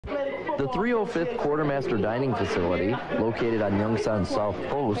The 305th Quartermaster Dining Facility, located on Yongsan's south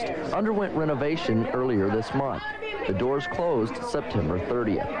coast, underwent renovation earlier this month. The doors closed September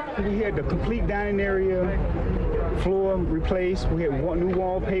 30th. We had the complete dining area, floor replaced. We had new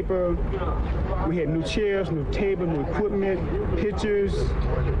wallpaper. We had new chairs, new table, new equipment, pictures,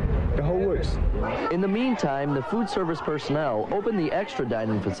 the whole works. In the meantime, the food service personnel opened the extra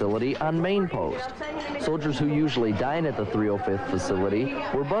dining facility on Main Post. Soldiers who usually dine at the 305th facility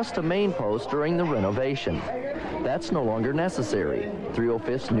were bused to Main Post during the renovation. That's no longer necessary.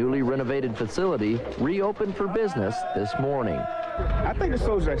 305th's newly renovated facility reopened for business this morning. I think the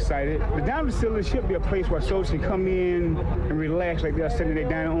soldiers are excited. The dining facility should be a place where soldiers can come in and relax like they're sitting in their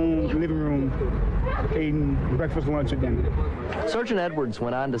dining room, living room, eating breakfast, lunch, or dinner. Sergeant Edwards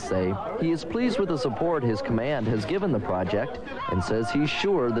went on to say he is pleased with the support his command has given the project and says he's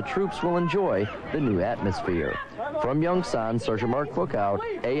sure the troops will enjoy the new atmosphere. From Yongsan, Sergeant Mark Cookout,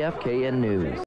 AFKN News.